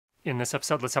In this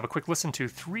episode, let's have a quick listen to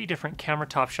 3 different camera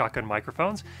top shotgun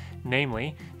microphones,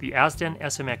 namely the Azden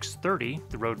SMX-30,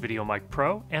 the RODE VideoMic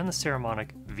Pro, and the Saramonic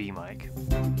Vmic.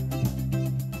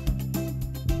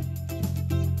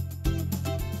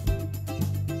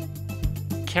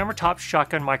 Camera top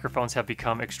shotgun microphones have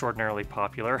become extraordinarily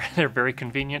popular. They're very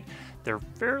convenient, they're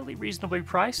fairly reasonably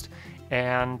priced,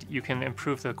 and you can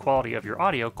improve the quality of your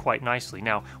audio quite nicely.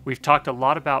 Now, we've talked a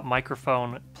lot about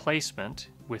microphone placement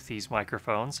with these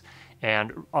microphones,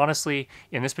 and honestly,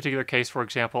 in this particular case, for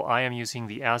example, I am using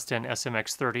the Azden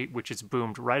SMX-30, which is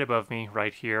boomed right above me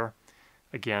right here.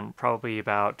 Again, probably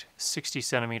about 60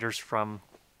 centimeters from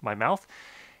my mouth.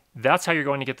 That's how you're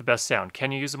going to get the best sound.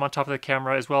 Can you use them on top of the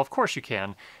camera as well? Of course you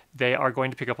can. They are going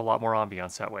to pick up a lot more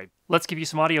ambiance that way. Let's give you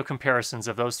some audio comparisons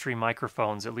of those 3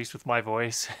 microphones, at least with my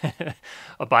voice.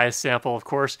 A biased sample, of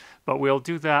course, but we'll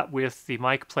do that with the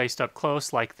mic placed up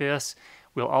close like this.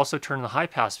 We'll also turn the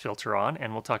high-pass filter on,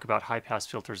 and we'll talk about high-pass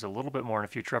filters a little bit more in a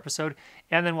future episode,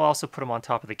 and then we'll also put them on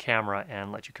top of the camera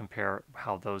and let you compare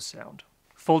how those sound.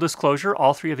 Full disclosure,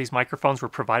 all 3 of these microphones were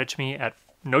provided to me at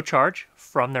no charge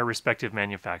from their respective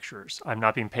manufacturers. I'm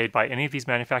not being paid by any of these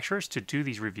manufacturers to do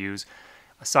these reviews,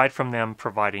 aside from them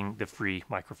providing the free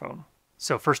microphone.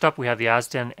 So first up, we have the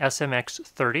Azden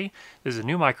SMX-30. This is a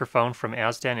new microphone from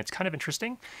Azden. It's kind of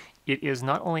interesting. It is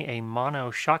not only a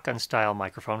mono shotgun style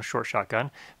microphone, short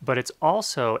shotgun, but it's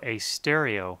also a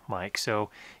stereo mic. So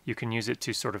you can use it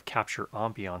to sort of capture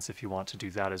ambiance if you want to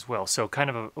do that as well. So kind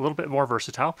of a little bit more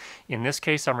versatile. In this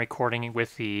case, I'm recording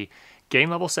with the gain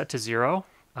level set to 0.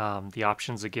 The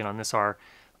options again on this are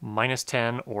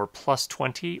 -10 or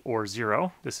 +20 or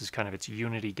 0. This is kind of its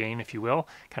unity gain, if you will,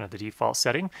 kind of the default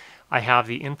setting. I have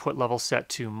the input level set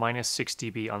to -6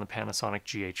 dB on the Panasonic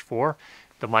GH4.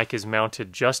 The mic is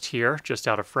mounted just here, just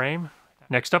out of frame.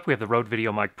 Next up, we have the RODE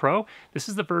VideoMic Pro. This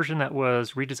is the version that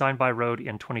was redesigned by RODE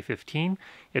in 2015.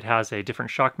 It has a different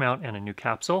shock mount and a new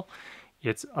capsule.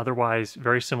 It's otherwise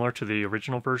very similar to the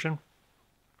original version.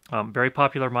 Very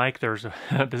popular mic. This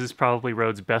is probably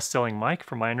RODE's best-selling mic,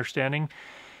 from my understanding,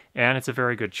 and it's a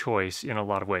very good choice in a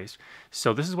lot of ways.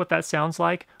 So this is what that sounds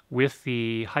like with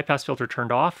the high-pass filter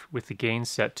turned off, with the gain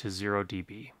set to 0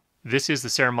 dB. This is the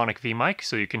Saramonic Vmic,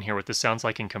 so you can hear what this sounds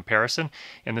like in comparison.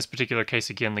 In this particular case,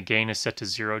 again, the gain is set to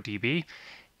 0 dB,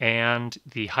 and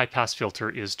the high-pass filter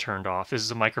is turned off. This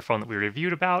is a microphone that we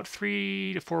reviewed about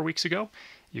 3 to 4 weeks ago.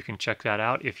 You can check that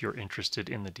out if you're interested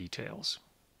in the details.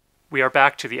 We are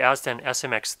back to the Azden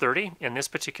SMX-30. In this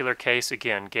particular case,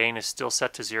 again, gain is still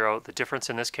set to 0. The difference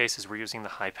in this case is we're using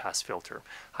the high-pass filter.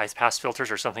 High-pass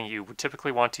filters are something you would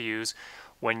typically want to use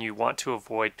when you want to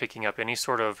avoid picking up any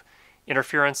sort of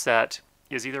interference that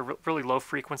is either really low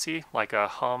frequency, like a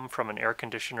hum from an air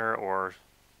conditioner or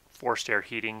forced air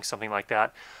heating, something like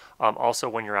that. Also,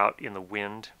 when you're out in the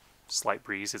wind, slight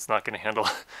breeze, it's not going to handle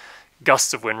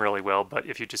gusts of wind really well, but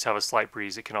if you just have a slight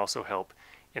breeze, it can also help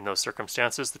in those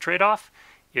circumstances. The trade-off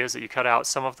is that you cut out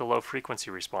some of the low frequency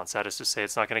response. That is to say,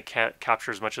 it's not going to capture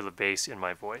as much of the bass in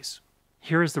my voice.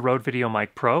 Here is the RODE VideoMic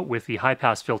Pro with the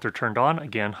high-pass filter turned on.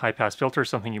 Again, high-pass filter is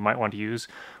something you might want to use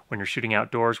when you're shooting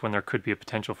outdoors when there could be a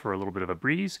potential for a little bit of a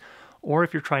breeze, or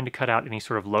if you're trying to cut out any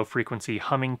sort of low-frequency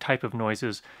humming type of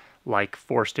noises like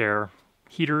forced air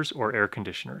heaters or air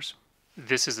conditioners.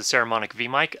 This is the Saramonic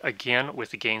Vmic, again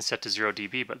with the gain set to 0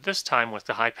 dB, but this time with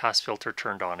the high-pass filter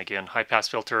turned on. Again, high-pass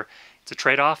filter, it's a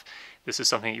trade-off. This is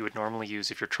something you would normally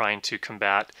use if you're trying to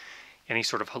combat any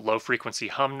sort of low-frequency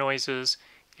hum noises,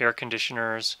 air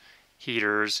conditioners,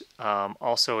 heaters,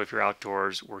 also if you're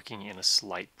outdoors working in a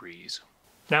slight breeze.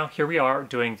 Now, here we are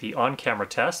doing the on-camera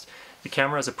test. The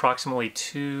camera is approximately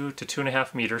 2 to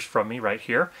 2.5 meters from me right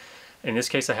here. In this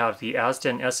case, I have the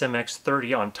Azden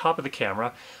SMX-30 on top of the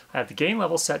camera. I have the gain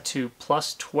level set to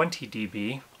 +20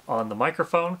 dB on the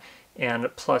microphone and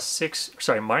 -6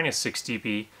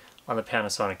 dB on the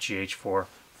Panasonic GH4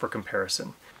 for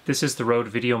comparison. This is the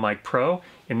RODE VideoMic Pro.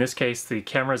 In this case, the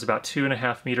camera is about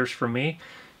 2.5 meters from me.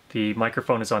 The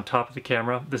microphone is on top of the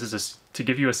camera. This is to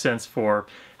give you a sense for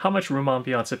how much room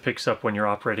ambiance it picks up when you're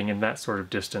operating in that sort of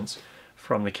distance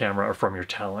from the camera or from your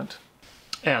talent.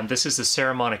 And this is the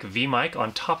Saramonic Vmic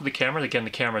on top of the camera. Again, the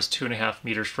camera is 2.5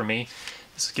 meters from me.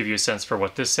 This will give you a sense for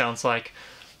what this sounds like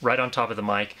right on top of the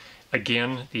mic.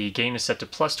 Again, the gain is set to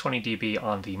 +20 dB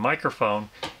on the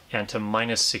microphone and to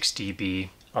 -6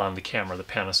 dB on the camera, the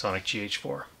Panasonic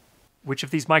GH4. Which of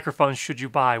these microphones should you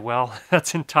buy? Well,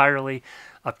 that's entirely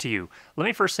up to you. Let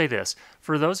me first say this.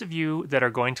 For those of you that are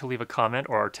going to leave a comment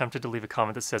or are tempted to leave a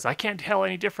comment that says, I can't tell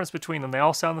any difference between them, they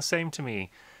all sound the same to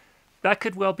me. That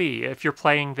could well be if you're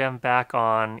playing them back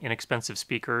on inexpensive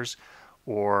speakers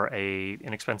or an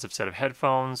inexpensive set of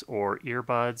headphones or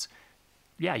earbuds.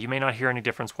 yeah, you may not hear any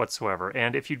difference whatsoever.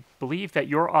 And if you believe that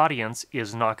your audience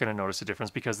is not going to notice a difference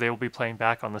because they will be playing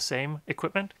back on the same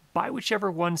equipment, buy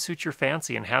whichever one suits your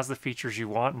fancy and has the features you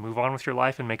want, and move on with your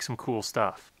life and make some cool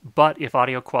stuff. But if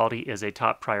audio quality is a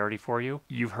top priority for you,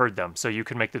 you've heard them, so you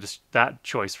can make that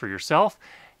choice for yourself.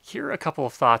 Here are a couple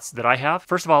of thoughts that I have.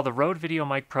 First of all, the RODE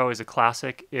VideoMic Pro is a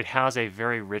classic. It has a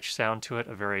very rich sound to it,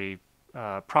 a very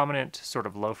prominent sort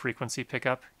of low frequency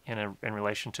pickup in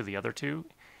relation to the other two,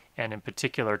 and in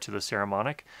particular to the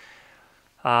Saramonic.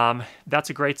 That's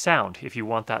a great sound if you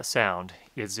want that sound.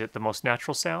 Is it the most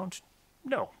natural sound?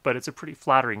 No, but it's a pretty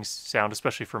flattering sound,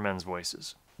 especially for men's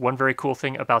voices. One very cool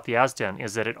thing about the Azden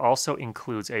is that it also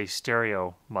includes a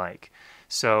stereo mic.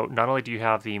 So not only do you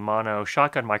have the mono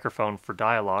shotgun microphone for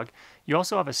dialogue, you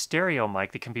also have a stereo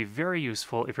mic that can be very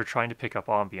useful if you're trying to pick up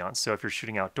ambiance. So if you're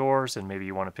shooting outdoors and maybe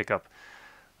you want to pick up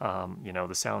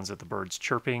the sounds of the birds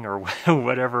chirping or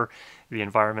whatever the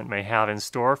environment may have in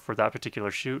store for that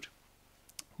particular shoot,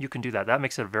 you can do that. That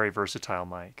makes it a very versatile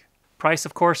mic. Price,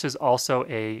 of course, is also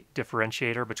a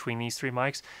differentiator between these three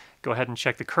mics. Go ahead and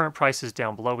check the current prices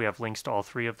down below. We have links to all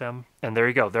three of them. And there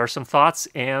you go. There are some thoughts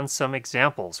and some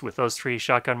examples with those three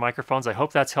shotgun microphones. I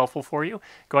hope that's helpful for you.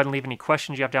 Go ahead and leave any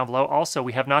questions you have down below. Also,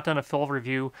 we have not done a full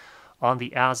review on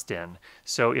the Azden.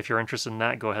 So if you're interested in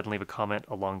that, go ahead and leave a comment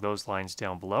along those lines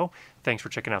down below. Thanks for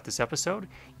checking out this episode.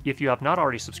 If you have not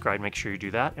already subscribed, make sure you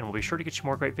do that, and we'll be sure to get you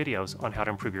more great videos on how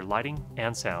to improve your lighting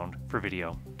and sound for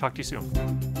video. Talk to you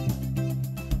soon.